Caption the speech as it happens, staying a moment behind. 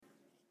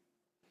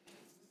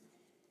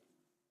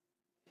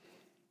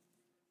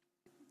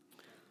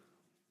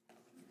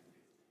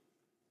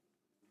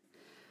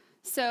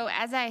So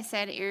as I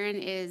said, Aaron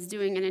is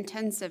doing an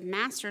intensive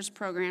master's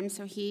program,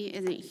 so he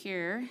isn't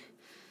here.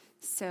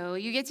 So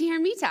you get to hear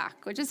me talk,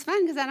 which is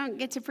fun because I don't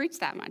get to preach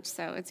that much.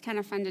 So it's kind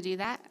of fun to do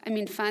that. I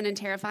mean, fun and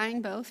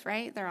terrifying both,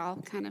 right? They're all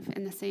kind of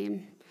in the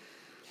same.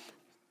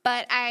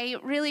 But I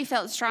really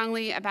felt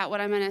strongly about what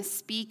I'm going to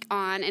speak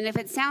on. And if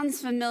it sounds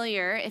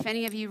familiar, if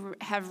any of you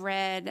have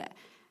read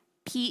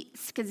Pete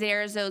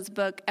Scazzerzo's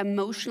book,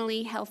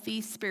 Emotionally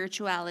Healthy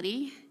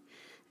Spirituality,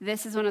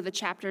 this is one of the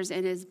chapters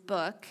in his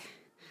book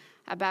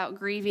about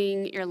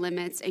grieving your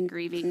limits and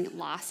grieving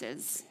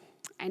losses.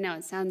 I know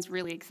it sounds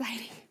really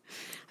exciting.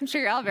 I'm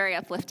sure you're all very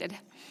uplifted.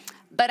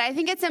 But I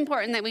think it's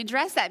important that we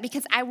address that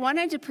because I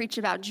wanted to preach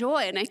about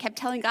joy, and I kept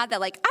telling God that,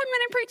 I'm going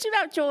to preach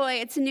about joy.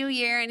 It's a new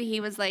year, and he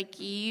was like,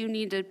 you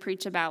need to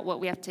preach about what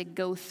we have to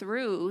go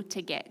through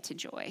to get to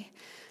joy.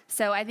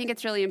 So I think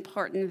it's really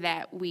important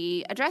that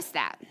we address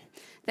that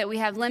we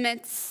have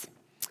limits,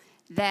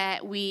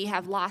 that we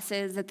have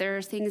losses, that there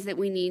are things that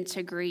we need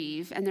to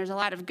grieve. And there's a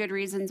lot of good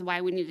reasons why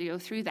we need to go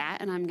through that,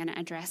 and I'm going to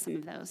address some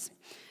of those.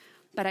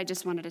 But I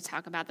just wanted to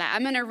talk about that.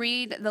 I'm going to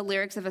read the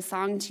lyrics of a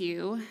song to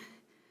you,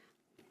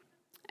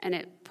 and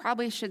it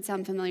probably should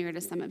sound familiar to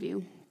some of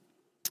you.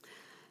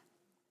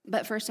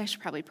 But first, I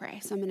should probably pray,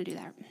 so I'm going to do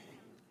that.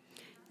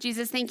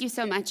 Jesus, thank you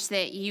so much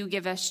that you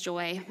give us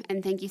joy,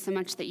 and thank you so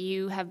much that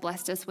you have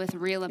blessed us with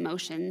real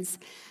emotions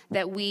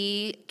that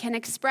we can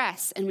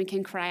express, and we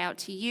can cry out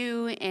to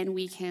you, and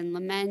we can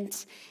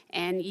lament,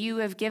 and you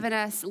have given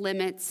us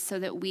limits so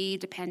that we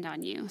depend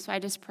on you. So I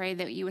just pray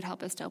that you would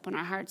help us to open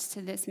our hearts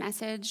to this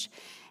message,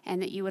 and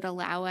that you would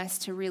allow us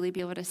to really be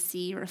able to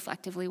see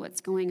reflectively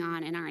what's going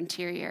on in our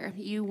interior.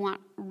 You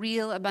want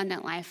real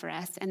abundant life for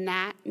us, and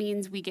that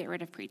means we get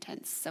rid of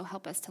pretense. So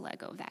help us to let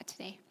go of that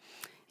today.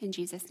 In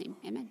Jesus' name,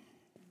 amen.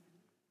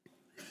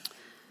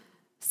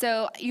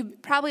 So you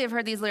probably have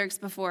heard these lyrics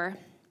before.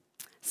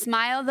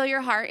 Smile though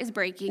your heart is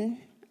aching.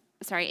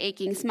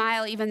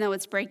 Smile even though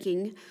it's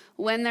breaking.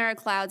 When there are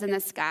clouds in the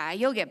sky,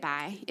 you'll get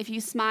by. If you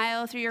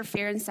smile through your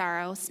fear and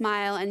sorrow,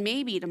 smile and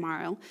maybe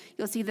tomorrow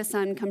you'll see the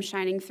sun come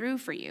shining through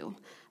for you.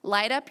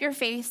 Light up your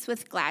face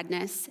with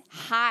gladness.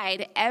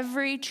 Hide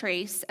every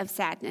trace of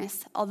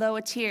sadness, although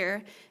a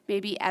tear may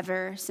be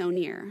ever so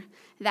near.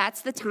 That's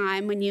the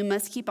time when you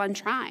must keep on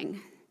trying.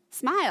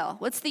 Smile.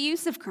 What's the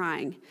use of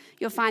crying?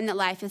 You'll find that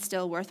life is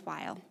still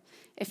worthwhile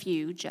if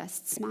you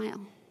just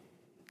smile.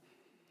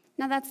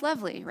 Now that's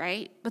lovely,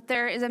 right? But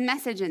there is a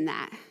message in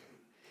that.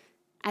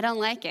 I don't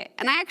like it.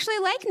 And I actually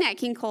like Nat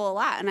King Cole a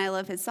lot, and I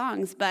love his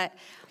songs, but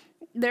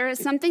there is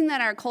something that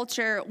our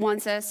culture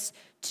wants us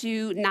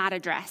to not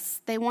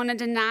address. They want to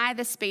deny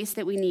the space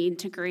that we need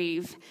to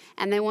grieve,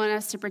 and they want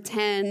us to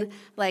pretend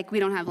like we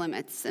don't have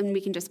limits and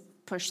we can just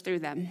push through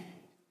them.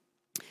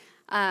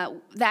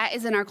 That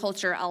is in our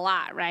culture a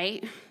lot,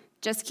 right?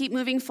 Just keep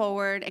moving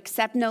forward,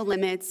 accept no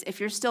limits. If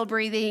you're still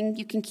breathing,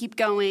 you can keep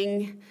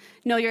going,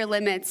 know your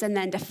limits, and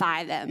then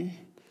defy them.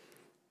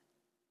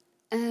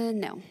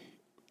 No,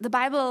 the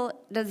Bible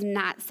does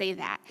not say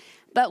that.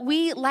 But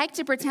we like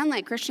to pretend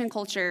like Christian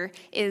culture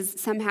is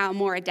somehow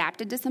more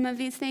adapted to some of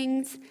these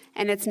things,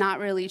 and it's not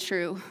really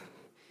true.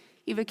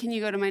 Eva, can you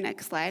go to my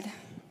next slide?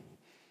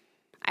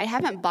 I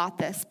haven't bought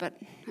this,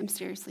 but I'm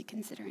seriously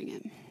considering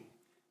it.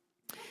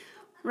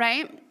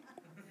 Right?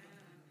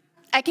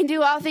 I can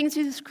do all things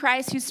through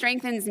Christ who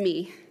strengthens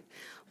me.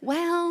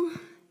 Well,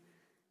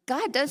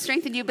 God does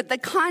strengthen you, but the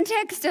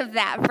context of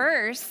that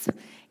verse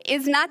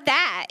is not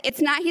that. It's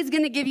not he's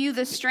going to give you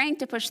the strength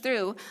to push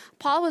through.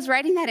 Paul was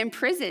writing that in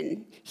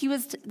prison.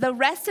 The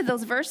rest of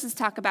those verses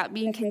talk about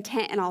being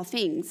content in all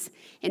things,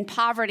 in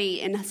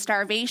poverty, in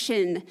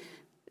starvation.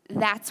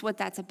 That's what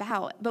that's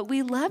about. But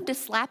we love to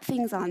slap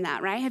things on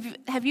that, right?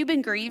 Have you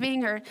been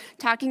grieving or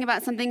talking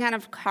about something kind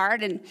of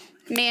hard? And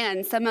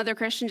man, some other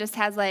Christian just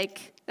has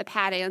the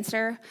pat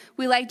answer.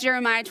 We like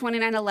Jeremiah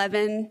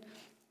 29:11.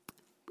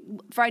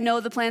 For I know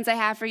the plans I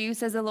have for you,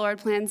 says the Lord,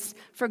 plans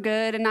for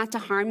good and not to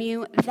harm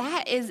you.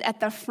 That is at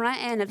the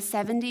front end of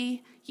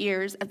 70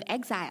 years of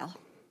exile.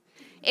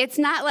 It's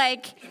not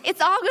like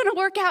it's all going to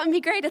work out and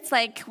be great. It's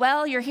like,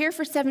 well, you're here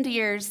for 70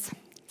 years.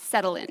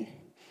 Settle in.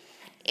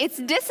 It's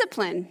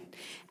discipline.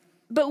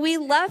 But we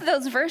love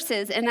those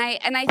verses, and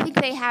I think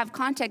they have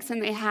context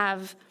and they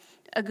have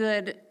a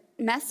good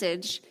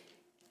message.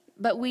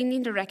 But we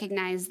need to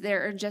recognize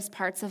there are just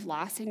parts of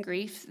loss and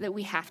grief that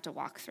we have to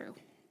walk through.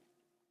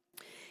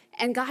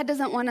 And God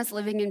doesn't want us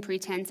living in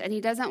pretense, and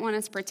he doesn't want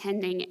us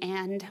pretending,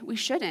 and we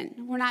shouldn't.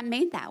 We're not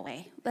made that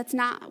way. That's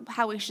not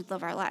how we should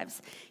live our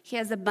lives. He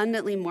has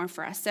abundantly more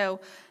for us.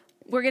 So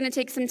we're going to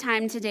take some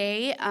time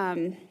today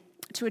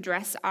to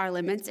address our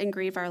limits and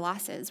grieve our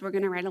losses. We're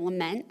going to write a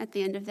lament at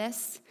the end of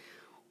this,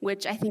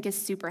 which I think is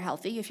super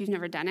healthy. If you've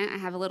never done it, I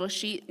have a little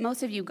sheet.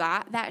 Most of you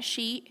got that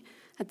sheet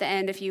at the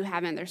end. If you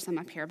haven't, there's some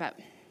up here. But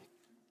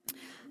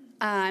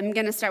I'm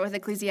going to start with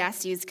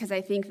Ecclesiastes because I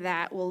think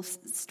that will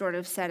sort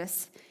of set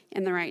us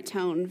in the right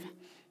tone.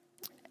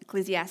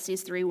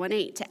 Ecclesiastes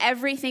 3:1-8. To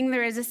everything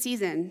there is a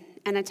season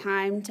and a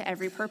time to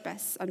every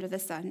purpose under the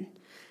sun.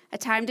 A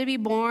time to be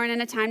born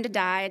and a time to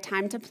die, a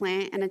time to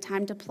plant and a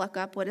time to pluck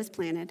up what is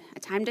planted, a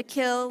time to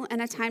kill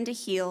and a time to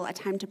heal, a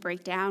time to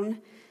break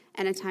down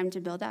and a time to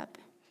build up,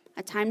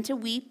 a time to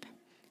weep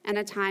and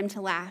a time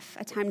to laugh,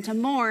 a time to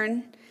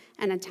mourn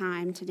and a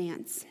time to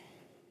dance.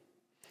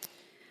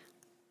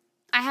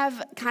 I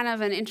have kind of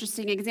an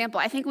interesting example.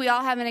 I think we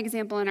all have an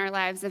example in our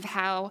lives of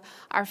how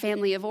our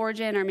family of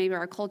origin or maybe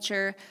our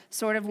culture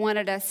sort of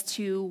wanted us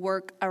to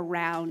work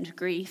around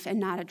grief and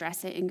not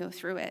address it and go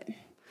through it.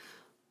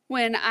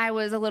 When I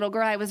was a little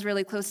girl, I was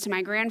really close to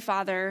my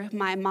grandfather,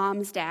 my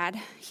mom's dad.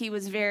 He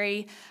was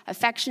very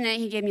affectionate.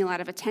 He gave me a lot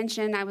of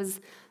attention. I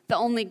was the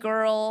only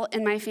girl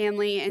in my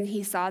family, and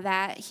he saw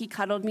that. He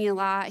cuddled me a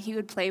lot. He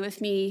would play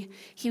with me.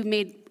 He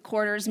made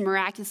quarters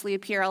miraculously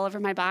appear all over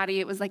my body.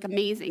 It was like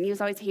amazing. He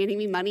was always handing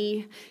me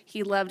money.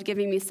 He loved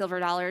giving me silver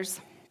dollars.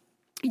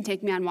 He'd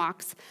take me on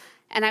walks.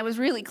 And I was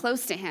really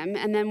close to him.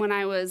 And then when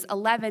I was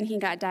 11, he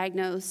got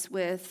diagnosed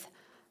with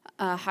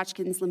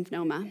Hodgkin's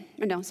lymphoma.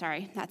 No,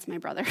 sorry, that's my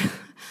brother.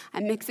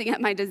 I'm mixing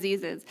up my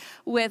diseases.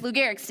 With Lou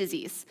Gehrig's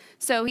disease.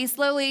 So he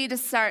slowly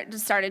just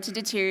started to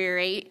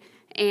deteriorate,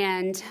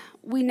 and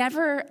we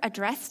never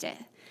addressed it.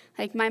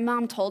 Like, my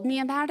mom told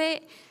me about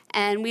it,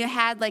 and we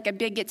had like a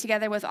big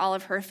get-together with all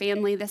of her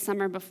family this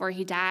summer before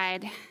he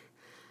died.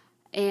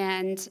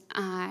 And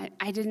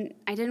I didn't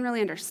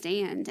really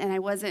understand, and I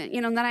wasn't,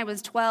 then I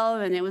was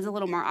 12, and it was a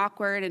little more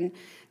awkward. And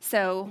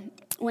so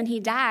when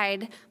he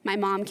died, my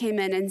mom came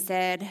in and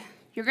said,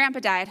 "Your grandpa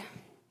died.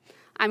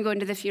 I'm going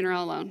to the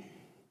funeral alone."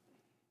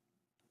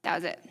 That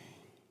was it.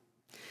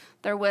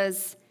 There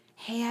was,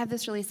 "Hey, I have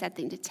this really sad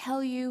thing to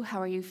tell you. How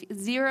are you?"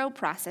 Zero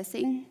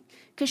processing,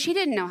 because she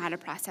didn't know how to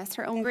process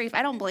her own grief.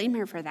 I don't blame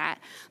her for that.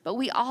 But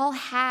we all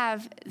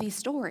have these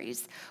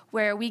stories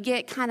where we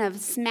get kind of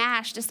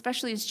smashed,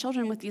 especially as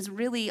children, with these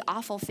really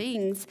awful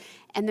things,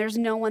 and there's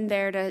no one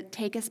there to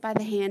take us by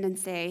the hand and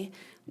say,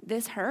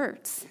 "This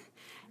hurts."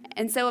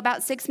 And so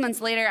about 6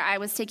 months later, I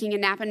was taking a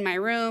nap in my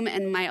room,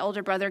 and my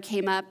older brother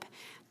came up,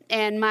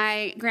 and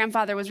my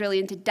grandfather was really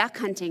into duck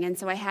hunting, and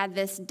so I had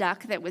this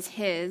duck that was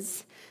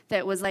his,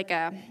 that was like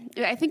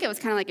I think it was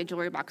kind of like a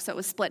jewelry box, so it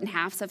was split in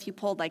half, so if you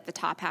pulled like the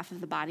top half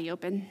of the body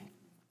open,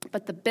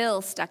 but the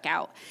bill stuck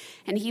out,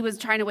 and he was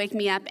trying to wake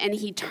me up, and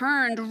he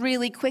turned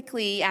really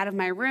quickly out of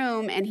my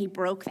room, and he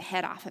broke the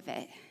head off of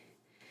it.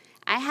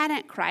 I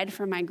hadn't cried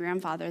for my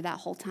grandfather that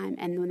whole time,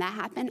 and when that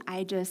happened,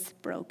 I just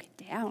broke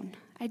down.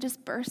 I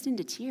just burst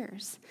into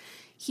tears.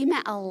 He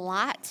meant a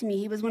lot to me.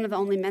 He was one of the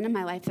only men in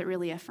my life that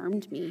really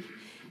affirmed me.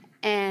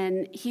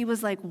 And he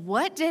was like,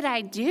 "What did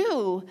I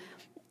do?"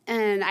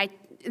 And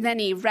then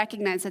he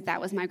recognized that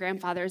was my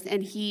grandfather's,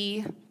 and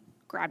he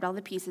grabbed all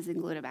the pieces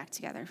and glued it back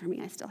together for me.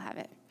 I still have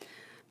it.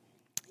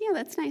 Yeah,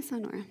 that's nice, huh,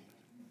 Nora?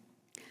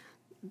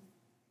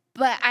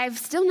 But I've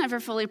still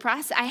never fully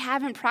I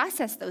haven't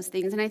processed those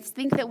things. And I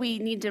think that we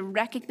need to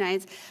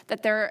recognize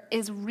that there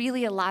is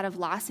really a lot of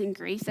loss and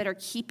grief that are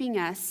keeping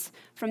us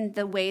from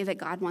the way that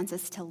God wants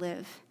us to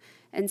live.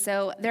 And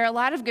so there are a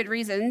lot of good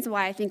reasons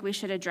why I think we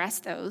should address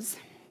those.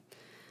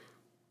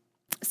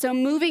 So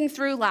moving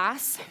through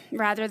loss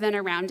rather than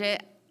around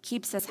it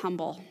keeps us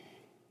humble.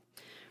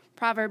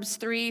 Proverbs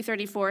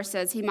 3:34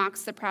 says, "He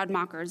mocks the proud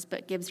mockers,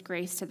 but gives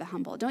grace to the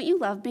humble." Don't you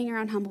love being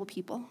around humble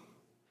people?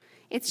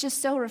 It's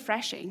just so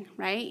refreshing,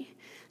 right?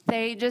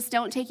 They just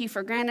don't take you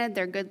for granted.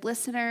 They're good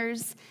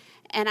listeners.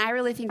 And I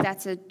really think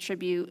that's a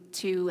tribute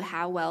to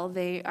how well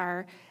they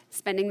are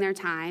spending their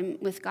time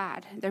with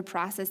God. They're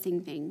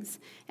processing things.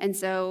 And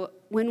so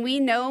when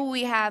we know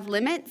we have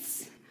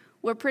limits,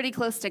 we're pretty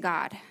close to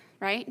God,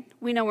 right?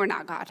 We know we're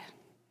not God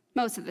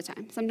most of the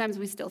time. Sometimes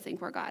we still think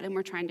we're God, and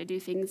we're trying to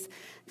do things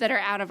that are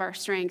out of our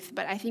strength.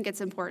 But I think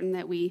it's important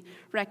that we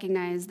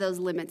recognize those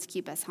limits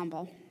keep us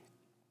humble.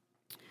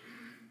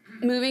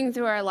 Moving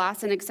through our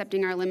loss and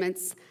accepting our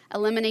limits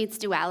eliminates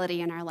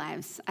duality in our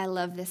lives. I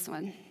love this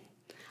one.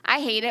 I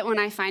hate it when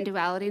I find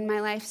duality in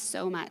my life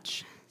so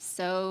much,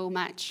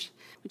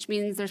 which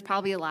means there's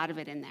probably a lot of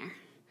it in there.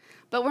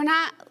 But we're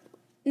not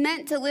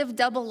meant to live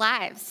double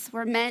lives.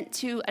 We're meant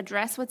to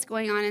address what's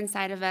going on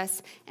inside of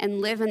us and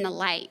live in the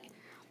light.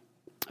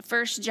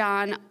 1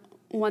 John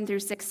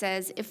 1-6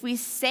 says, "If we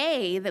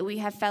say that we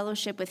have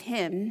fellowship with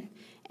him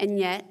and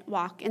yet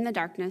walk in the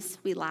darkness,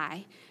 we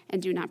lie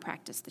and do not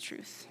practice the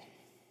truth."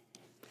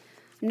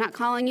 I'm not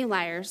calling you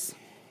liars,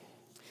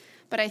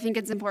 but I think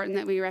it's important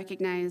that we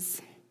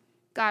recognize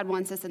God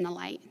wants us in the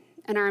light,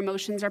 and our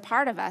emotions are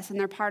part of us, and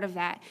they're part of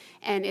that,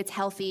 and it's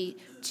healthy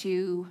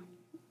to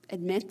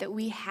admit that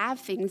we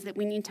have things that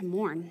we need to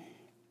mourn.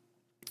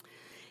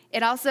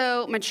 It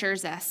also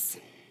matures us.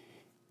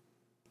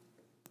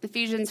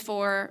 Ephesians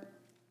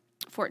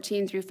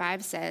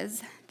 4:14-5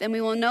 says, "Then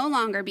we will no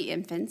longer be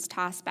infants,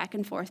 tossed back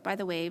and forth by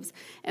the waves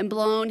and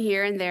blown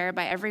here and there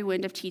by every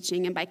wind of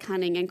teaching and by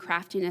cunning and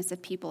craftiness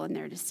of people and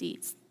their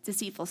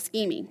deceitful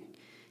scheming.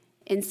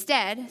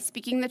 Instead,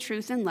 speaking the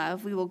truth in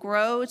love, we will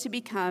grow to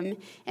become,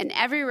 in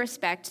every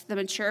respect, the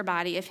mature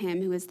body of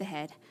him who is the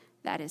head,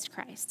 that is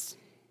Christ."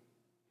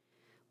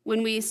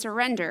 When we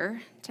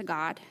surrender to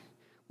God,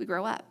 we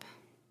grow up.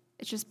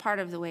 It's just part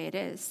of the way it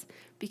is,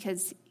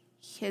 because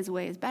his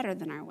way is better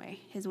than our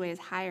way. His way is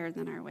higher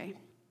than our way.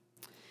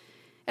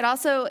 It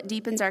also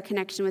deepens our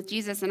connection with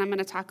Jesus, and I'm going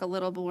to talk a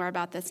little more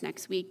about this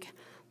next week.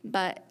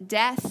 But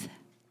death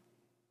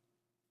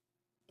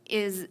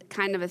is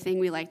kind of a thing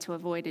we like to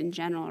avoid in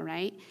general,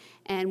 right?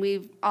 And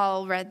we've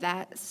all read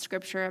that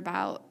scripture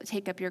about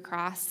take up your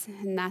cross,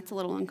 and that's a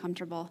little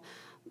uncomfortable.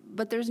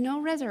 But there's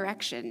no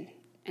resurrection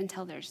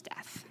until there's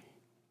death.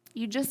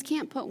 You just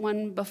can't put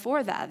one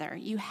before the other.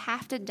 You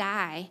have to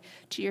die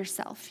to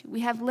yourself.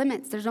 We have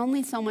limits. There's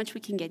only so much we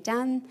can get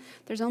done.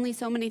 There's only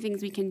so many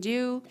things we can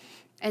do.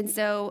 And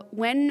so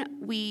when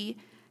we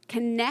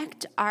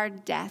connect our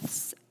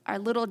deaths, our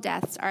little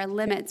deaths, our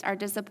limits, our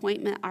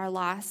disappointment, our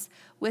loss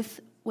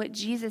with what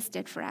Jesus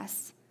did for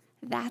us,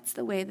 that's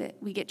the way that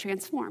we get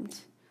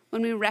transformed.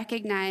 When we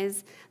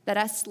recognize that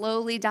us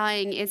slowly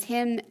dying is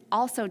him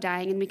also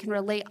dying, and we can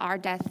relate our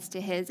deaths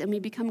to his, and we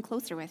become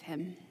closer with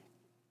him.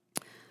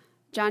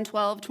 John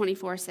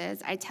 12:24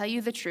 says, I tell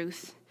you the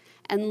truth,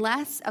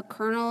 unless a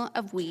kernel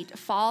of wheat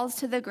falls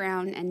to the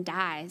ground and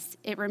dies,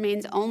 it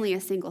remains only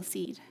a single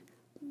seed.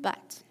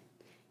 But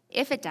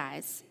if it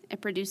dies,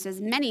 it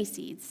produces many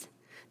seeds.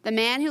 The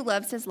man who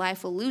loves his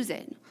life will lose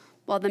it,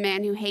 while the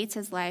man who hates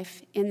his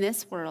life in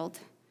this world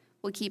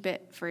will keep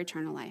it for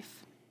eternal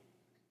life.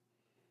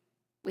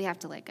 We have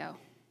to let go.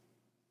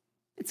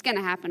 It's going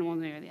to happen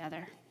one way or the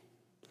other.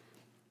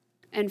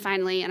 And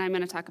finally, and I'm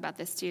going to talk about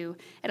this too,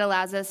 it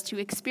allows us to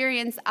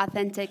experience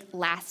authentic,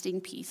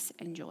 lasting peace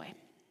and joy.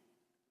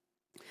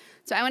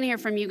 So I want to hear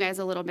from you guys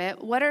a little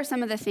bit. What are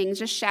some of the things,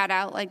 just shout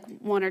out like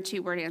 1 or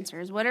 2 word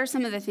answers. What are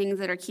some of the things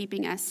that are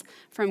keeping us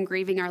from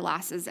grieving our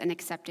losses and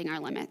accepting our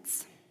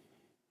limits?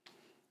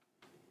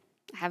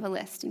 I have a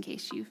list in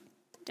case you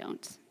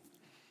don't.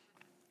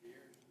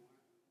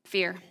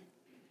 Fear.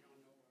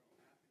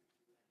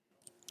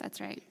 That's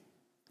right.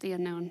 The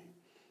unknown.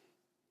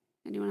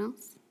 Anyone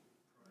else?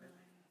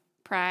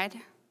 Pride.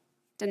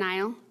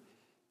 Denial.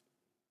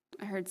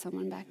 I heard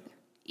someone back there.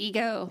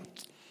 Ego.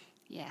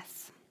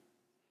 Yes.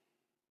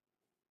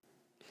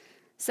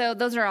 So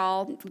those are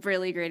all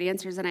really great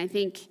answers, and I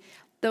think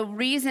the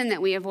reason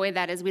that we avoid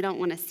that is we don't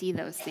want to see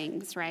those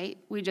things, right?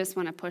 We just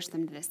want to push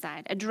them to the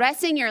side.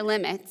 Addressing your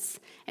limits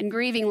and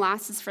grieving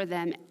losses for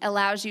them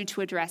allows you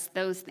to address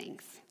those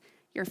things.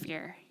 Your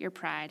fear, your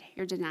pride,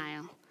 your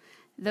denial.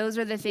 Those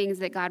are the things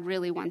that God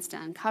really wants to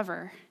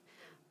uncover.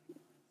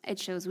 It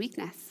shows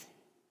weakness.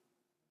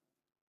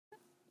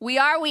 We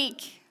are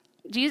weak.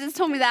 Jesus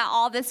told me that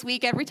all this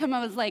week. Every time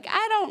I was like,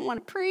 I don't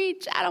want to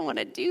preach. I don't want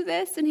to do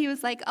this. And he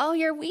was like, oh,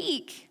 you're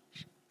weak.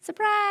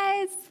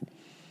 Surprise.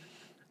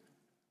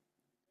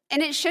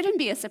 And it shouldn't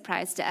be a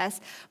surprise to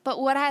us.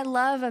 But what I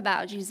love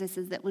about Jesus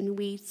is that when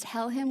we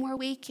tell him we're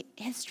weak,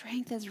 his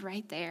strength is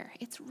right there.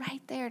 It's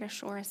right there to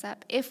shore us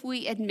up if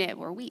we admit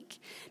we're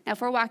weak. Now,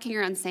 if we're walking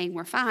around saying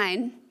we're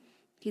fine,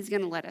 he's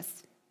going to let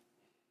us.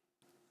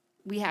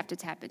 We have to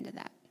tap into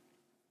that.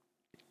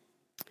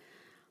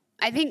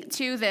 I think,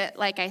 too, that,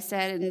 like I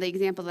said in the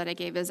example that I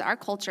gave, is our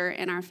culture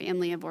and our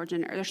family of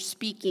origin,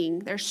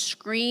 they're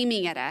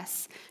screaming at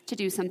us to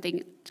do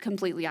something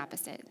completely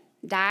opposite.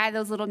 Die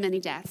those little mini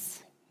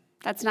deaths.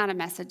 That's not a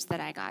message that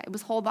I got. It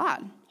was hold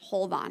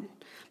on.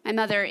 My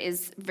mother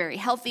is very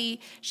healthy.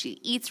 She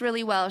eats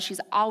really well. She's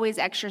always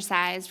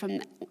exercised. From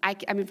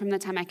the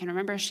time I can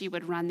remember, she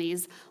would run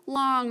these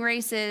long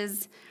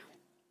races.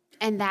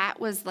 And that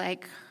was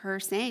like her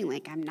saying,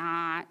 like, I'm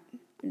not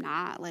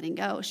letting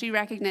go. She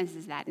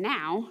recognizes that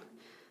now,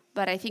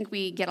 but I think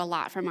we get a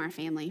lot from our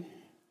family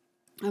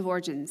of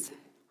origins.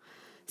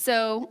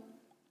 So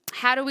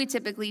how do we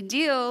typically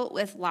deal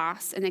with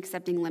loss and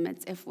accepting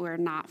limits if we're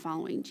not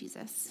following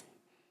Jesus?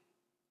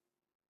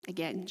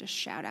 Again, just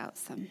shout out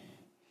some.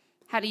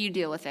 How do you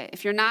deal with it?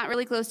 If you're not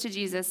really close to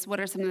Jesus, what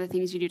are some of the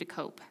things you do to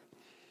cope?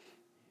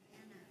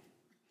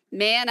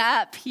 Man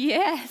up,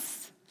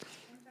 yes.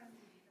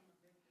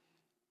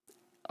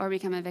 Or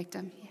become a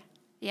victim.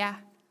 Yeah.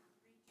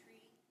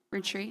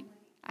 Retreat.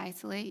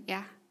 Isolate.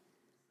 Yeah.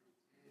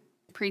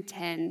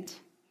 Pretend.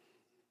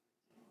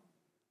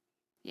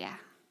 Yeah.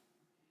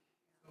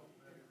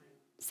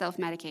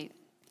 Self-medicate.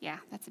 Yeah,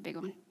 that's a big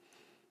one.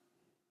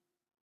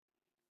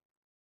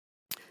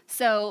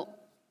 So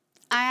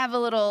I have a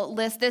little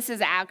list. This is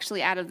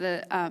actually out of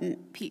the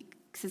Pete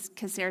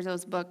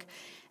Caserzo's book,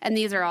 and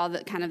these are all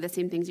kind of the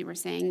same things you were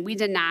saying. We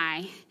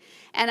deny.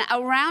 And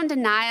around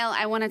denial,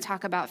 I want to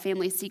talk about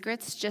family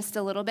secrets just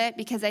a little bit,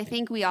 because I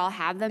think we all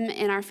have them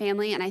in our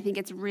family, and I think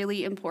it's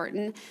really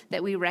important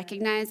that we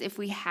recognize if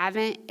we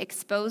haven't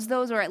exposed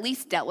those or at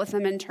least dealt with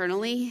them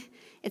internally,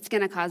 it's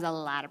going to cause a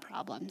lot of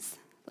problems,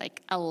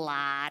 like a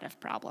lot of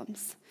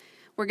problems.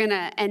 We're going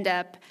to end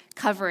up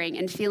covering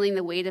and feeling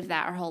the weight of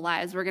that our whole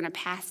lives. We're going to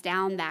pass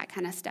down that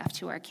kind of stuff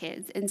to our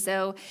kids. And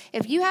so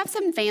if you have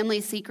some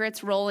family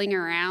secrets rolling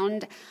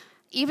around,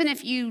 even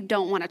if you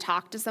don't want to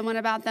talk to someone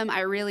about them,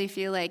 I really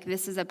feel like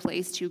this is a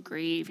place to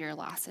grieve your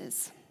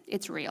losses.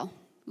 It's real.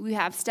 we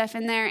have stuff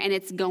in there and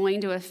it's going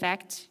to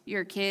affect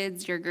your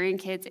kids, your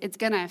grandkids. It's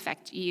going to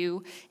affect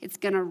you. It's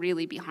going to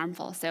really be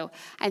harmful. So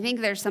I think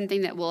there's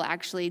something that will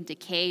actually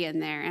decay in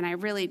there. And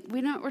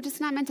we're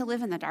just not meant to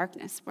live in the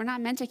darkness. We're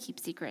not meant to keep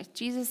secrets.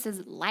 Jesus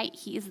is light.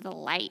 He is the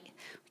light.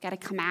 We got to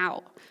come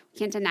out. We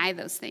can't deny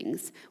those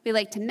things. We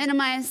like to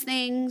minimize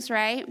things,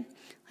 right?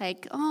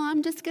 Like, oh,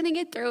 I'm just going to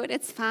get through it.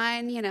 It's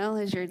fine.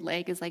 As your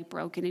leg is like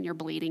broken and you're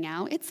bleeding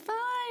out. It's fine.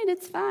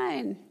 It's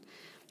fine.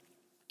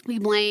 We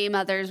blame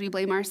others, we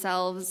blame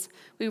ourselves,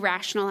 we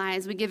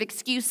rationalize, we give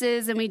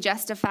excuses, and we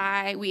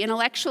justify, we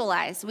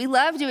intellectualize. We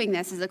love doing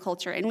this as a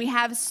culture, and we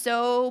have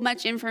so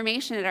much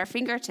information at our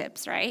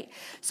fingertips, right?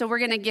 So we're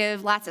going to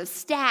give lots of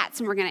stats,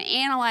 and we're going to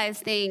analyze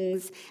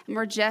things, and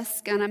we're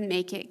just going to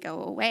make it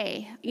go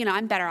away.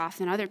 I'm better off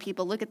than other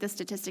people. Look at this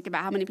statistic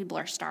about how many people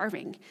are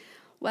starving.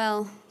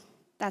 Well,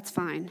 that's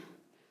fine,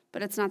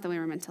 but it's not the way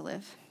we're meant to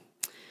live.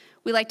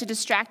 We like to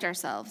distract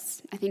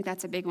ourselves. I think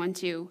that's a big one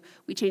too.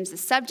 We change the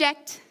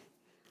subject.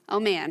 Oh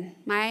man,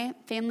 my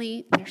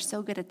family, they're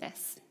so good at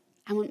this.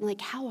 I'm like,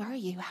 how are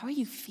you? How are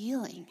you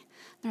feeling?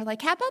 And they're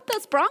like, how about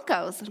those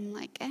Broncos? And I'm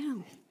like,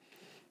 oh,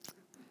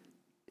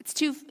 it's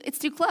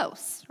too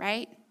close,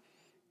 right?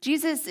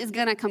 Jesus is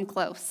gonna come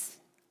close.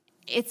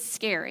 It's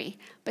scary,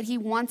 but he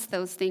wants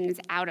those things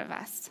out of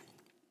us.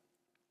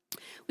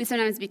 We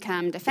sometimes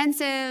become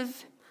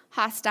defensive,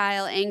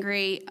 hostile,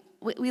 angry.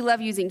 We love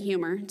using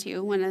humor,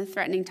 too, when a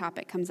threatening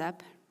topic comes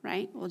up,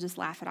 right? We'll just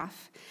laugh it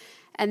off.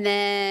 And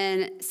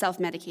then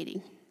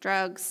self-medicating,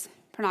 drugs,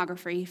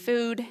 pornography,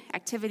 food,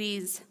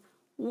 activities,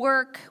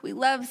 work. We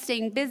love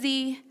staying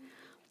busy,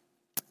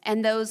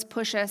 and those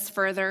push us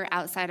further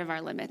outside of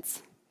our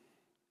limits.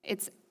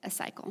 It's a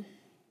cycle.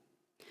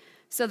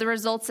 So the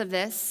results of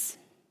this,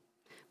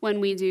 when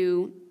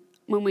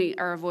we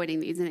are avoiding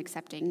these and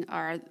accepting,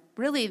 are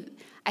really,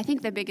 I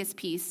think the biggest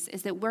piece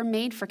is that we're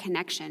made for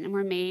connection, and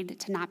we're made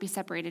to not be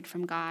separated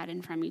from God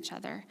and from each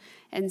other.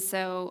 And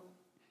so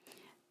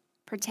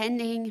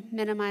pretending,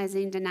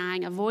 minimizing,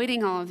 denying,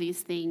 avoiding all of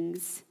these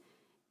things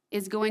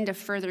is going to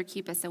further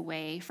keep us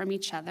away from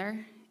each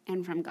other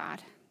and from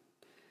God.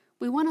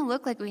 We want to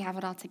look like we have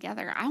it all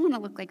together. I want to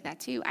look like that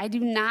too. I do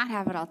not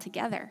have it all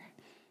together.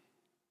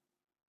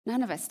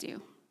 None of us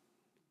do.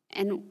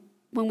 And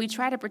when we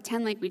try to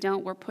pretend like we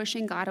don't, we're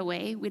pushing God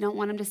away. We don't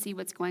want him to see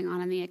what's going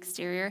on in the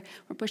exterior.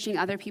 We're pushing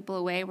other people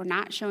away. We're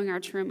not showing our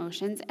true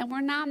emotions, and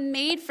we're not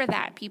made for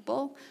that,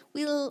 people.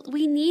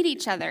 We need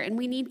each other, and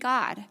we need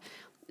God.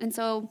 And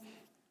so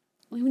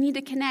we need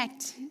to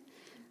connect.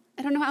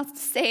 I don't know how else to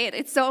say it.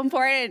 It's so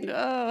important.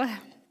 Oh.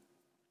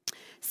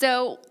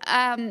 So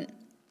in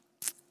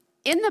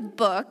the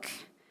book,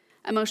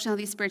 Emotional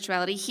Healthy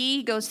Spirituality,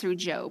 he goes through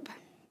Job.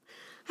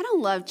 I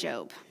don't love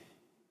Job,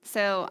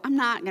 so I'm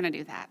not going to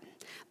do that.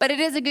 But it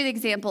is a good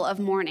example of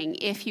mourning.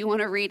 If you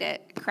want to read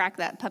it, crack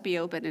that puppy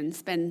open and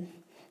spend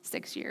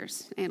 6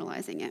 years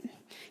analyzing it.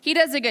 He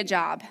does a good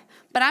job.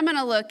 But I'm going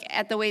to look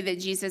at the way that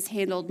Jesus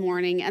handled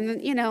mourning. And,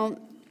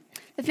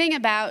 the thing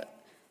about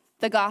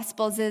the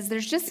Gospels is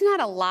there's just not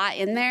a lot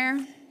in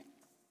there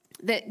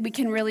that we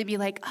can really be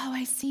like, oh,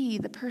 I see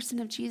the person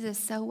of Jesus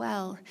so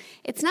well.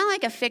 It's not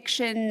like a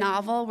fiction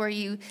novel where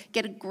you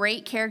get a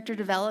great character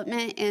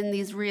development in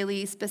these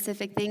really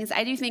specific things.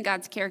 I do think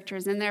God's character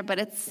is in there, but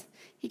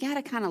you got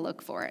to kind of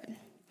look for it.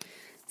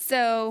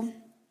 So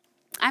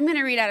I'm going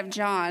to read out of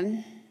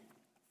John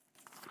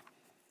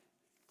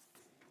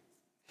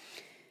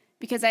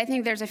because I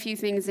think there's a few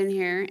things in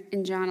here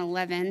in John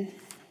 11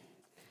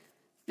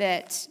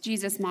 that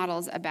Jesus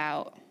models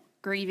about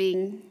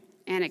grieving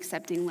and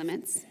accepting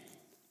limits.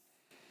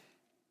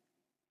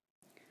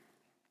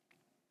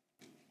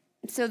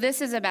 So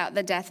this is about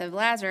the death of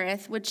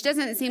Lazarus, which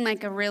doesn't seem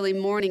like a really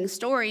mourning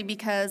story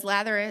because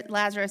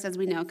Lazarus, as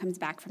we know, comes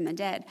back from the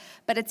dead.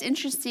 But it's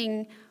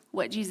interesting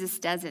what Jesus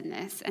does in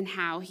this and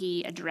how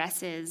he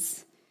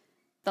addresses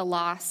the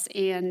loss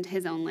and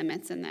his own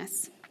limits in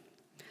this.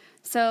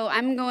 So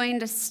I'm going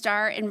to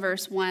start in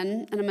verse 1,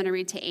 and I'm going to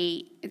read to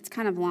 8. It's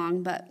kind of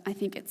long, but I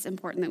think it's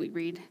important that we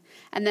read.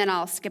 And then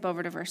I'll skip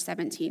over to verse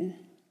 17.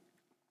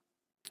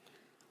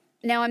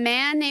 Now a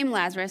man named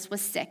Lazarus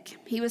was sick.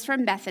 He was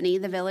from Bethany,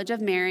 the village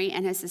of Mary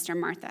and his sister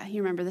Martha.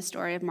 You remember the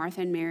story of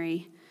Martha and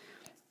Mary?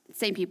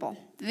 Same people.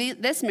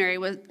 This Mary,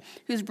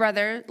 whose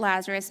brother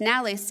Lazarus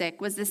now lay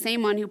sick, was the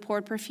same one who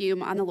poured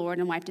perfume on the Lord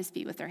and wiped his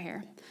feet with her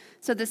hair.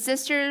 So the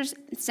sisters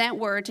sent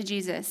word to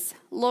Jesus,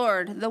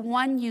 Lord, the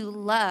one you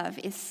love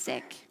is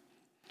sick.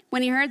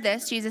 When he heard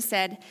this, Jesus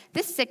said,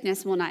 this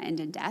sickness will not end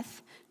in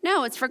death.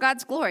 No, it's for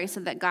God's glory, so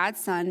that God's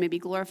Son may be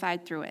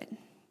glorified through it.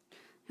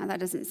 Now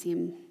that doesn't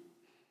seem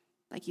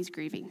like he's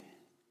grieving.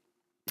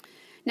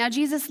 Now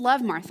Jesus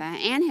loved Martha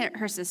and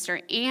her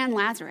sister and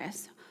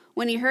Lazarus.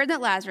 When he heard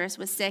that Lazarus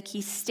was sick,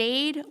 he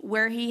stayed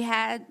where he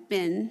had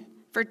been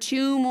for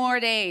 2 more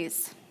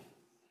days.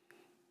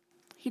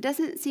 He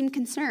doesn't seem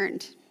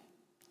concerned.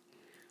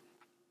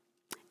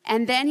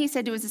 And then he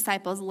said to his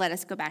disciples, let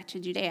us go back to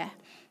Judea.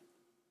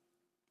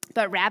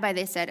 But Rabbi,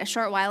 they said, a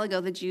short while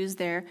ago the Jews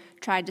there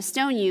tried to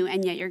stone you,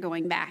 and yet you're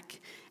going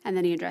back. And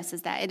then he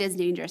addresses that. It is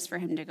dangerous for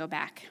him to go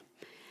back.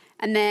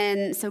 And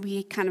then, so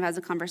he kind of has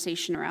a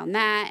conversation around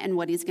that and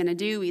what he's going to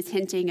do. He's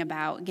hinting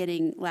about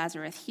getting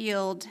Lazarus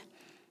healed.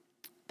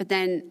 But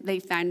then they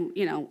find,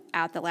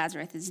 out that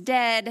Lazarus is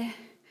dead.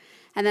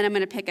 And then I'm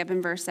going to pick up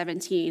in verse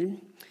 17.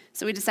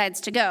 So he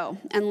decides to go.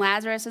 And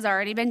Lazarus has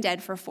already been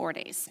dead for 4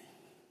 days.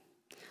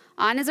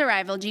 On his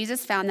arrival,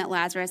 Jesus found that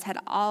Lazarus had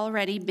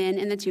already been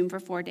in the tomb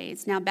for 4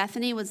 days. Now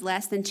Bethany was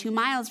less than 2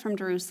 miles from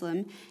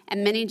Jerusalem,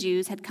 and many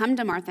Jews had come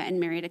to Martha and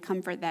Mary to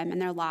comfort them in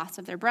their loss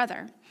of their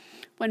brother.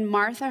 When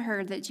Martha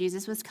heard that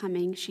Jesus was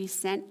coming, she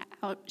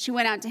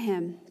went out to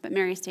him, but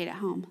Mary stayed at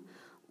home.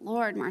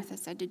 Lord, Martha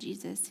said to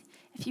Jesus,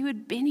 if you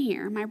had been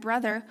here, my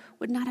brother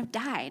would not have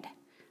died.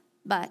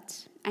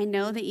 But I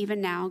know that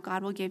even now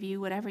God will give you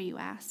whatever you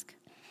ask.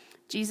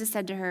 Jesus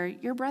said to her,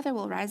 your brother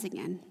will rise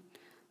again.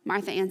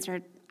 Martha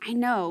answered, I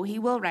know he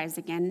will rise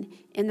again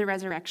in the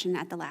resurrection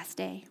at the last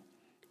day.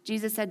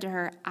 Jesus said to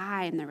her,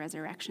 I am the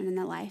resurrection and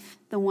the life.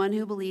 The one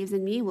who believes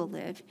in me will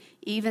live,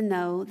 even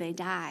though they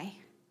die.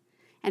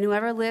 And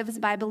whoever lives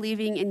by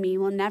believing in me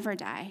will never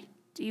die.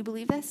 Do you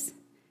believe this?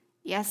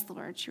 Yes,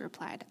 Lord, she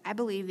replied. I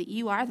believe that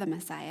you are the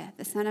Messiah,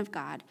 the Son of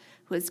God,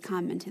 who has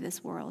come into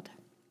this world.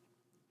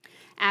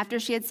 After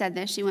she had said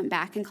this, she went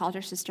back and called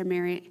her sister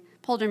Mary,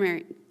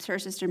 her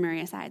sister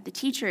Mary aside. The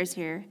teacher is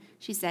here,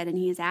 she said, and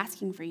he is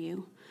asking for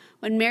you.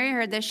 When Mary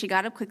heard this, she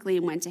got up quickly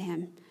and went to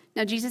him.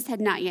 Now Jesus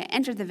had not yet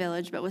entered the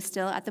village, but was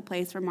still at the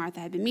place where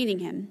Martha had been meeting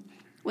him.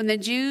 When the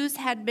Jews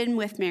had been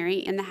with Mary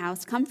in the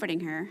house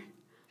comforting her,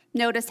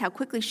 noticed how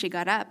quickly she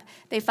got up,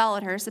 they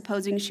followed her,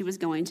 supposing she was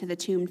going to the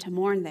tomb to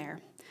mourn there.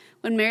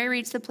 When Mary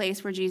reached the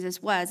place where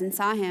Jesus was and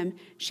saw him,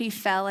 she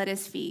fell at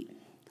his feet.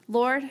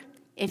 Lord,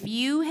 if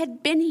you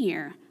had been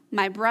here,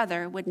 my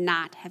brother would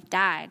not have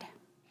died.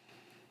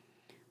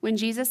 When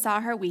Jesus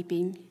saw her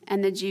weeping,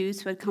 and the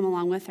Jews who had come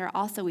along with her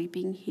also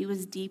weeping, he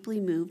was deeply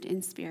moved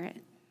in spirit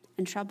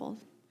and troubled.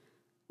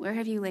 Where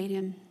have you laid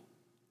him?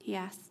 He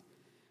asked.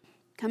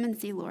 Come and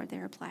see, Lord, they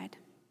replied.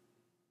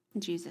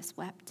 And Jesus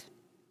wept.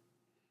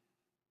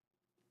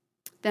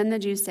 Then the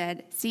Jews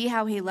said, see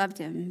how he loved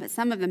him. But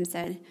some of them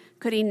said,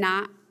 could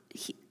not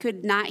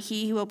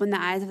he who opened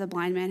the eyes of the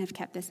blind man have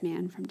kept this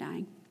man from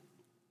dying?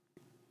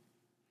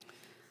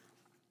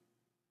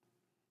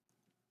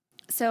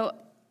 So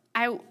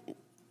I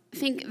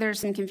think there's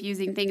some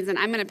confusing things, and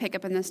I'm going to pick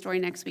up in this story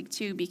next week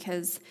too,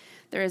 because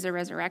there is a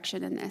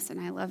resurrection in this, and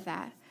I love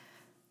that.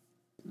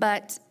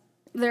 But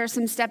there are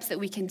some steps that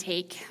we can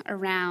take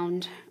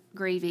around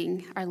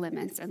grieving our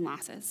limits and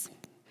losses,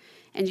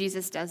 and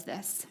Jesus does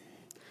this.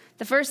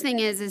 The first thing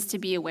is to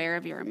be aware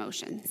of your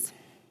emotions.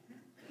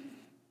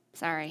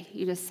 Sorry,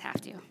 you just have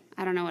to.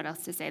 I don't know what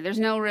else to say. There's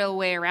no real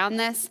way around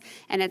this,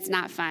 and it's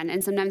not fun.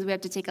 And sometimes we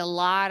have to take a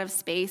lot of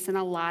space and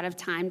a lot of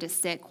time to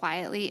sit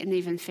quietly and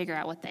even figure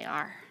out what they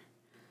are.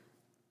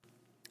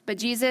 But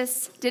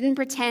Jesus didn't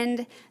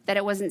pretend that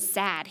it wasn't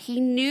sad. He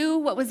knew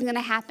what was going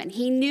to happen.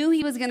 He knew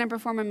he was going to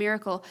perform a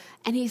miracle,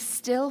 and he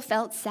still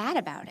felt sad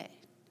about it.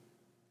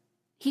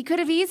 He could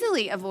have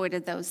easily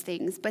avoided those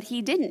things, but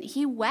he didn't.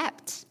 He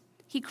wept.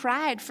 He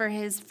cried for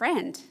his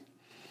friend.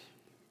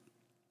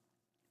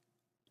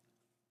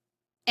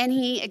 And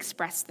he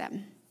expressed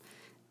them.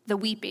 The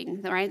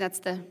weeping, right? That's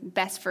the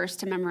best verse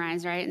to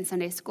memorize, right, in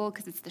Sunday school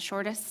because it's the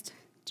shortest.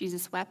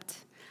 Jesus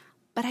wept.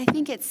 But I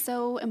think it's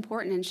so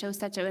important and shows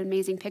such an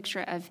amazing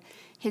picture of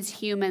his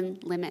human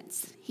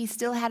limits. He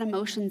still had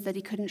emotions that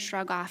he couldn't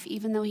shrug off,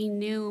 even though he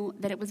knew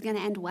that it was going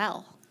to end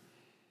well.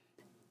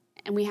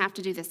 And we have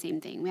to do the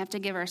same thing. We have to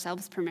give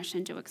ourselves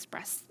permission to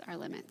express our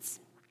limits.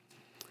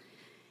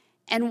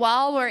 And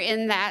while we're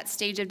in that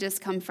stage of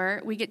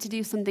discomfort, we get to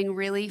do something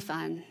really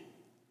fun.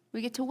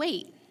 We get to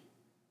wait.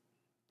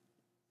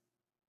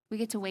 We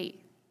get to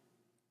wait.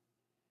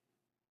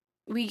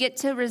 We get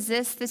to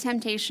resist the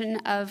temptation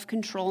of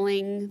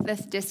controlling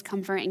this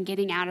discomfort and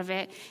getting out of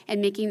it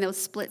and making those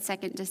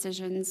split-second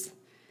decisions.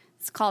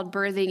 It's called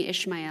birthing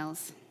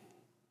Ishmaels.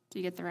 Do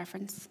you get the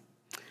reference?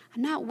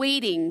 I'm not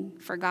waiting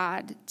for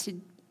God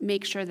to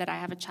make sure that I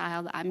have a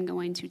child. I'm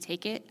going to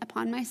take it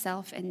upon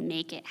myself and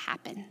make it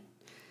happen.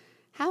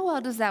 How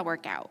well does that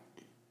work out?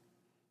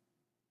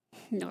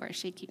 Nora's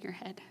shaking her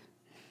head.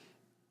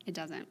 It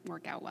doesn't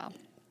work out well.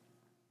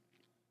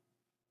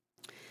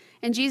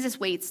 And Jesus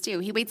waits too.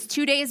 He waits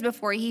 2 days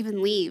before he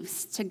even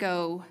leaves to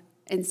go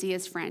and see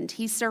his friend.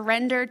 He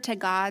surrendered to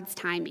God's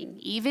timing.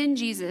 Even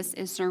Jesus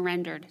is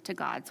surrendered to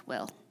God's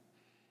will.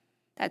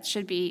 That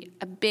should be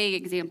a big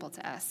example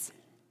to us.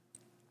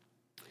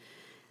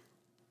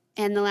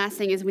 And the last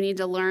thing is we need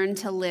to learn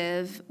to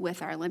live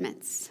with our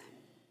limits.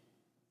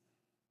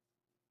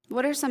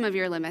 What are some of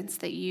your limits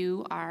that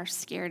you are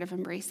scared of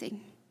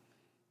embracing?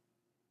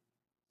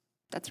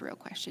 That's a real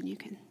question. You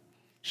can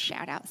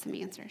shout out some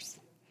answers.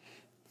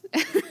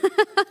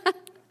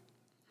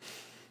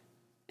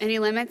 Any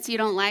limits you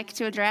don't like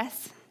to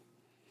address?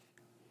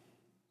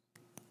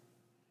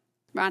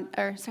 Nora,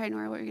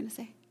 what were you going to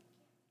say?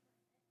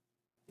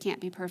 Can't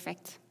be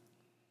perfect.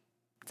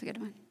 That's a good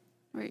one.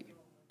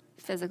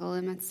 Physical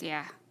limits,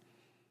 yeah.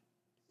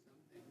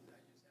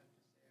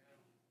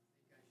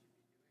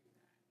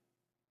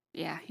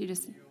 Yeah, you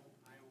just...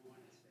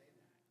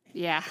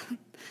 Yeah,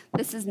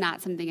 this is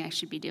not something I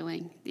should be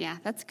doing. Yeah,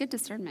 that's good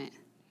discernment.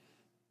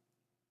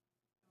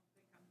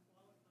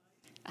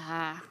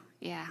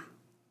 Yeah.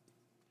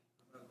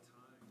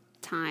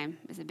 Time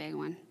is a big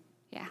one.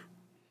 Yeah.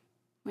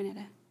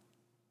 Winetta.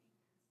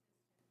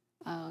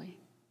 Oh,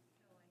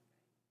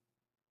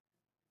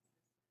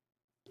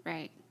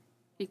 right.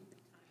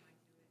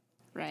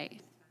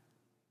 Right.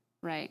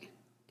 Right.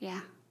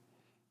 Yeah.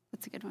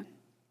 That's a good one.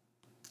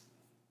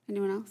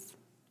 Anyone else?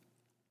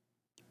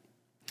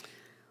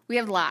 We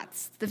have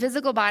lots. The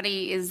physical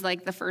body is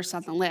like the first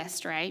on the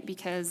list, right?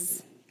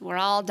 Because we're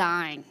all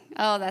dying.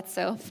 Oh, that's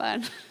so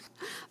fun.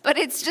 But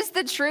it's just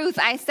the truth.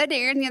 I said to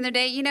Aaron the other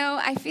day,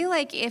 I feel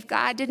like if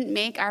God didn't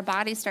make our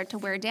bodies start to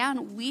wear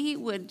down, we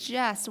would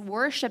just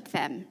worship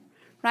them,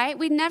 right?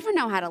 We'd never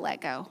know how to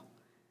let go.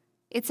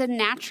 It's a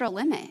natural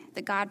limit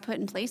that God put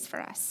in place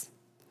for us.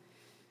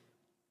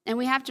 And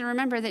we have to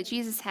remember that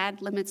Jesus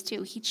had limits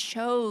too. He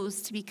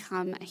chose to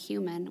become a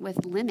human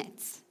with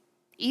limits.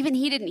 Even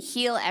he didn't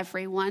heal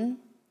everyone,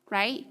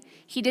 right?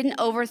 He didn't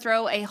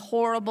overthrow a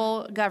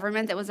horrible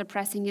government that was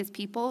oppressing his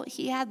people.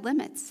 He had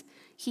limits.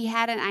 He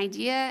had an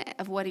idea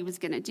of what he was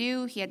going to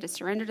do. He had to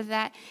surrender to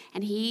that.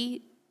 And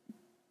he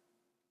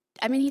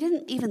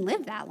didn't even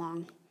live that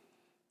long.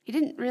 He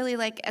didn't really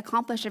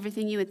accomplish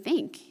everything you would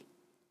think,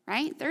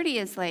 right? 30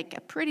 is a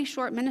pretty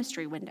short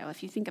ministry window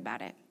if you think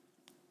about it.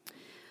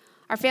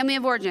 Our family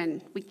of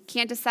origin, we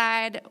can't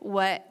decide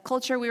what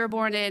culture we were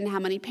born in, how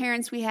many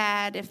parents we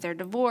had, if they're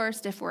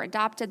divorced, if we're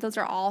adopted. Those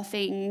are all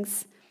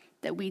things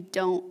that we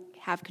don't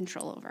have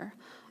control over.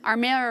 Our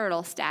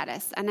marital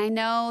status, and I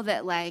know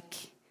that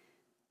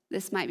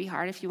this might be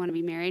hard if you want to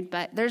be married,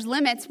 but there's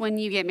limits when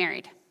you get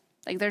married.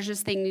 There's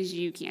just things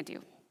you can't do.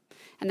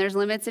 And there's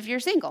limits if you're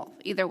single.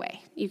 Either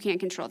way, you can't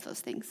control those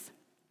things.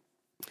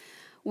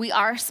 We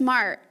are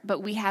smart, but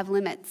we have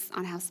limits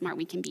on how smart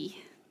we can be.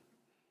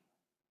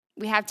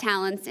 We have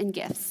talents and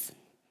gifts.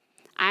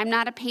 I'm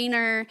not a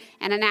painter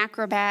and an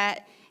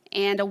acrobat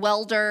and a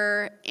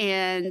welder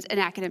and an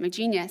academic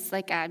genius.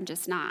 I'm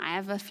just not. I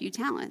have a few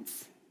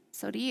talents.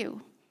 So do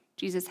you.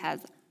 Jesus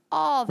has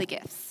all the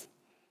gifts,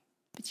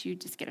 but you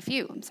just get a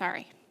few. I'm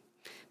sorry.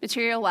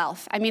 Material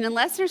wealth.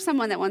 Unless there's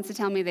someone that wants to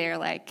tell me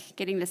they're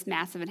getting this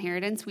massive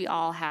inheritance, we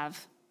all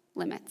have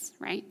limits,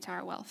 right, to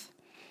our wealth.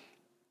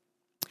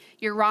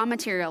 Your raw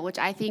material, which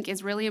I think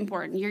is really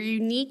important, your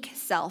unique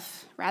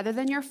self, rather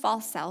than your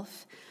false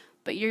self,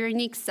 but your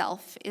unique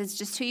self is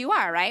just who you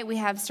are, right? We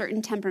have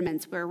certain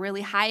temperaments. We're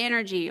really high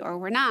energy, or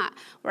we're not.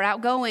 We're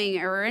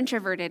outgoing, or we're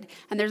introverted,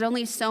 and there's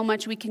only so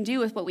much we can do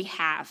with what we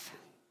have.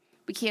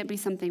 We can't be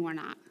something we're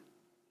not.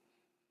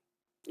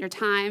 Your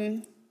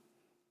time,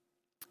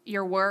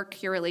 your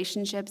work, your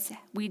relationships,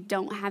 we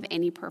don't have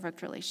any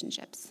perfect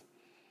relationships.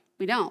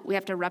 We don't. We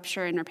have to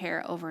rupture and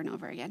repair over and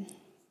over again.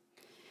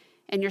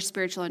 And your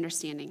spiritual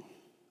understanding.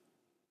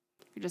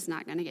 You're just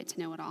not going to get to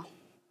know it all.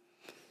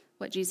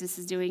 What Jesus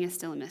is doing is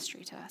still a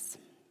mystery to us.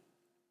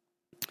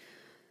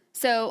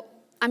 So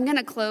I'm going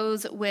to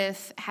close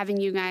with having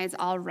you guys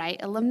all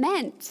write a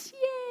lament.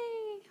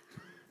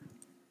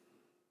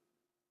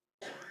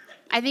 Yay!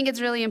 I think it's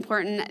really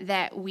important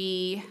that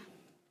we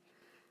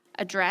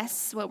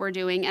address what we're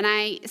doing.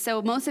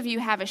 So most of you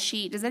have a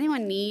sheet. Does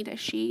anyone need a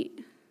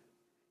sheet?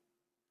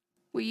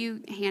 Will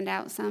you hand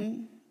out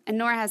some? And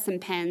Nora has some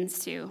pens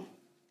too.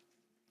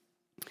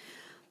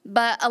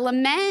 But a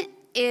lament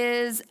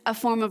is a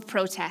form of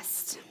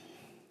protest.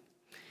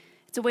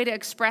 It's a way to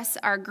express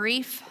our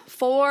grief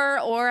for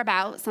or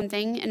about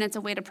something, and it's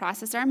a way to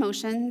process our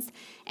emotions,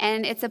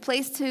 and it's a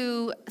place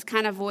to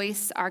kind of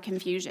voice our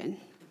confusion.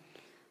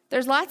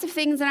 There's lots of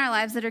things in our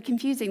lives that are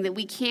confusing, that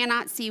we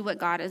cannot see what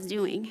God is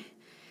doing.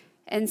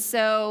 And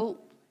so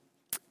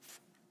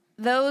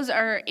those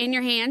are in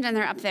your hand, and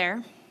they're up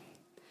there.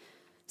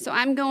 So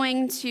I'm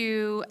going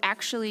to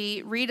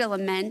actually read a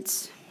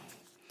lament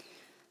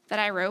that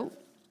I wrote.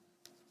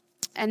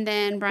 And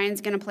then Brian's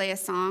going to play a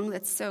song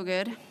that's so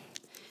good.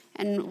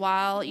 And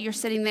while you're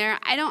sitting there,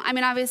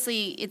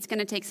 obviously it's going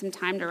to take some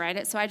time to write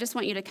it. So I just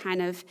want you to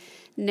kind of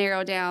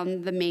narrow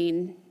down the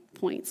main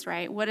points,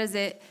 right? What is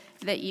it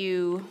that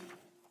you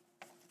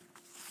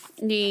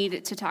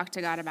need to talk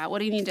to God about? What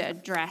do you need to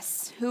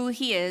address? Who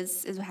he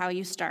is how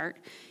you start.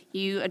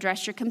 You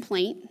address your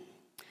complaint,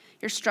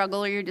 your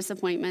struggle, or your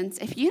disappointments.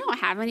 If you don't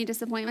have any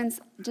disappointments,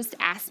 just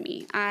ask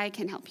me. I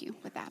can help you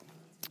with that.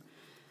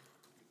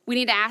 We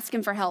need to ask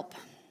him for help.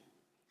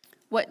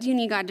 What do you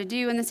need God to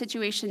do in the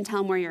situation?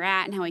 Tell him where you're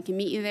at and how he can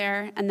meet you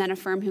there, and then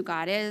affirm who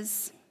God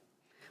is.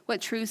 What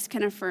truths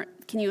can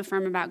you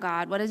affirm about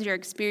God? What has your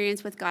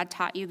experience with God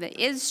taught you that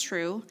is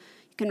true?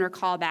 You can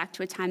recall back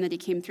to a time that he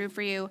came through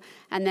for you.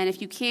 And then if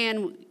you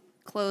can,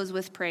 close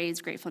with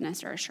praise,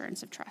 gratefulness, or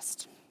assurance of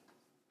trust.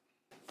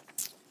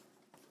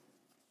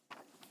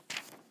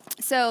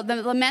 So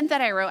the lament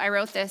that I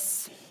wrote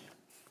this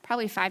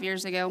probably 5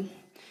 years ago.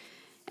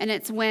 And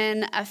it's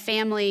when a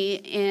family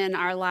in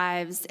our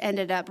lives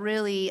ended up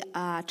really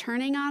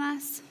turning on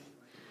us.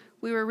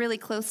 We were really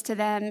close to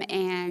them,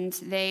 and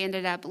they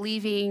ended up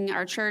leaving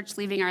our church,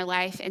 leaving our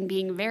life, and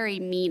being very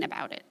mean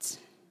about it.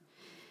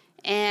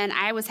 And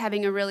I was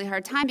having a really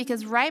hard time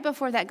because right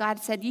before that, God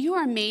said, you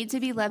are made to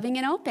be loving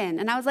and open.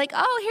 And I was like,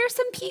 oh, here's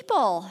some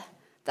people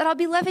that I'll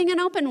be loving and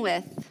open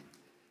with.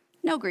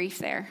 No grief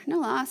there, no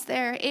loss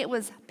there. It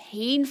was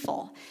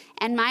painful.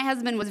 And my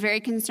husband was very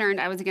concerned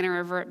I was going to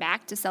revert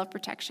back to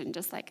self-protection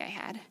just like I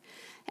had.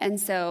 And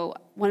so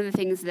one of the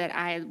things that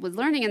I was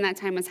learning in that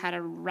time was how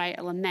to write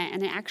a lament,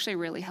 and it actually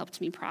really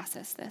helped me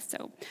process this.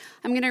 So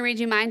I'm going to read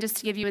you mine just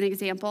to give you an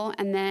example,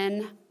 and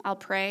then I'll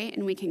pray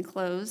and we can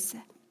close.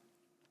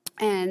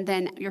 And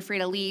then you're free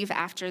to leave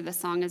after the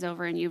song is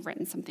over and you've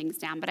written some things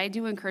down. But I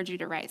do encourage you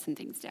to write some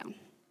things down.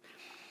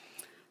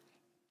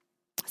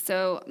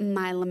 So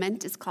my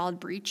lament is called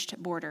Breached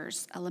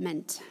Borders, a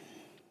lament.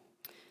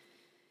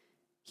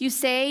 You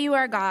say you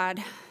are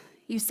God.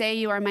 You say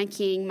you are my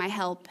king, my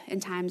help in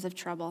times of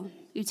trouble.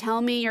 You tell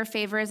me your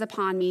favor is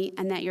upon me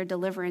and that your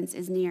deliverance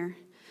is near.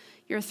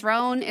 Your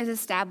throne is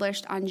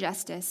established on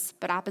justice,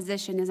 but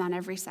opposition is on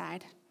every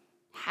side.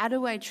 How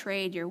do I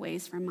trade your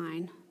ways for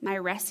mine? My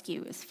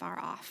rescue is far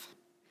off.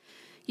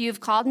 You have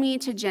called me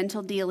to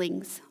gentle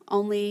dealings,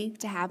 only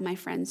to have my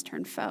friends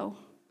turn foe.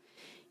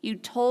 You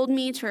told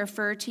me to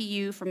refer to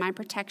you for my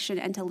protection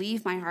and to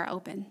leave my heart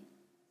open.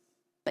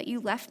 But you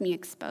left me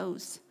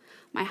exposed,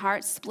 my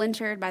heart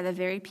splintered by the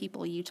very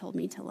people you told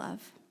me to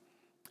love.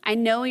 I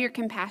know your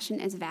compassion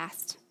is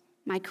vast.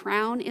 My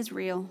crown is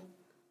real.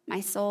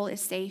 My soul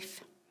is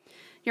safe.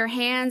 Your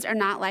hands are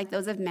not like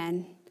those of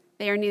men.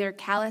 They are neither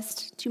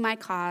calloused to my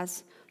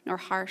cause nor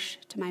harsh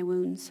to my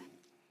wounds.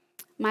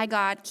 My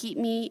God, keep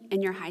me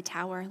in your high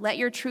tower. Let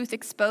your truth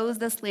expose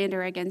the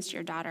slander against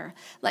your daughter.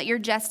 Let your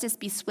justice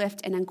be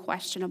swift and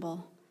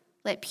unquestionable.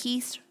 Let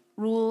peace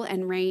rule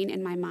and reign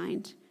in my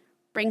mind.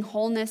 Bring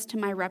wholeness to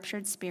my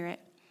ruptured spirit.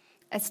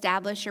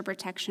 Establish your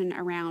protection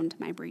around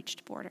my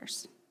breached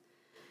borders.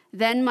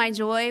 Then my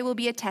joy will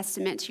be a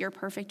testament to your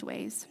perfect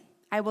ways.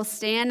 I will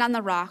stand on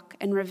the rock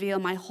and reveal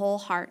my whole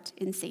heart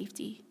in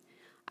safety.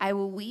 I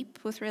will weep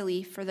with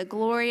relief for the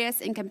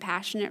glorious and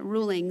compassionate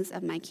rulings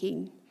of my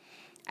King.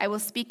 I will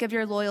speak of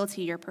your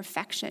loyalty, your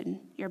perfection,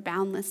 your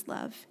boundless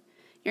love.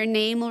 Your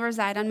name will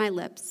reside on my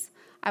lips.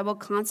 I will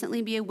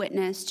constantly be a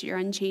witness to your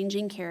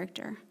unchanging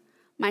character.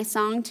 My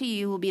song to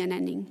you will be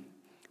unending.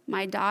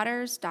 My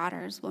daughters'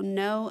 daughters will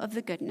know of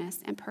the goodness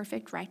and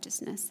perfect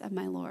righteousness of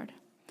my Lord.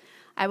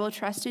 I will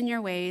trust in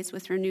your ways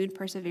with renewed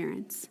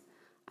perseverance.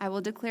 I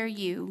will declare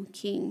you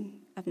King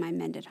of my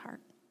mended heart.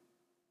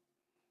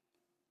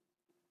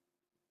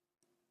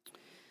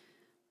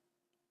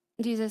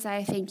 Jesus,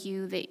 I thank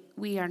you that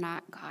we are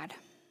not God,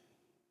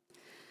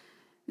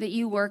 that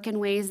you work in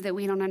ways that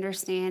we don't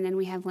understand, and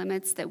we have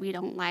limits that we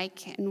don't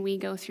like, and we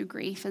go through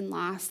grief and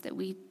loss that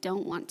we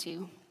don't want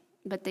to,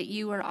 but that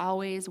you are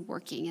always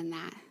working in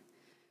that.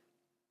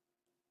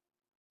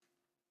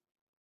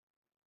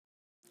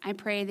 I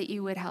pray that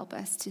you would help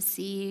us to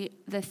see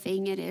the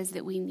thing it is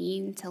that we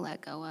need to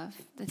let go of,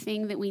 the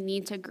thing that we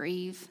need to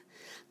grieve,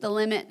 the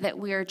limit that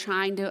we are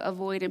trying to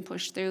avoid and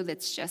push through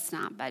that's just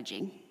not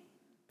budging.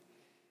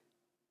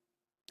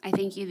 I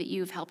thank you that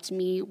you've helped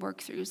me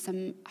work through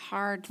some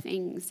hard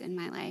things in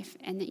my life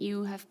and that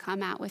you have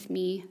come out with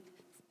me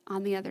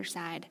on the other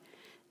side,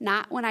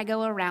 not when I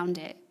go around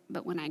it,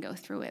 but when I go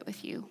through it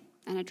with you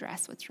and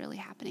address what's really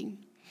happening.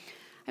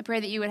 I pray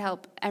that you would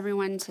help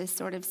everyone to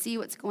sort of see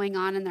what's going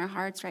on in their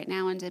hearts right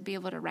now and to be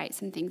able to write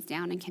some things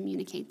down and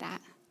communicate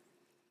that.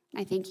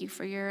 I thank you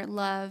for your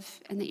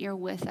love and that you're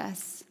with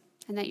us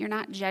and that you're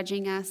not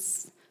judging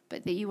us,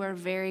 but that you are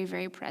very,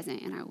 very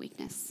present in our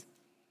weakness.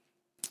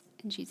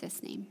 In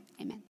Jesus' name,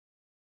 amen.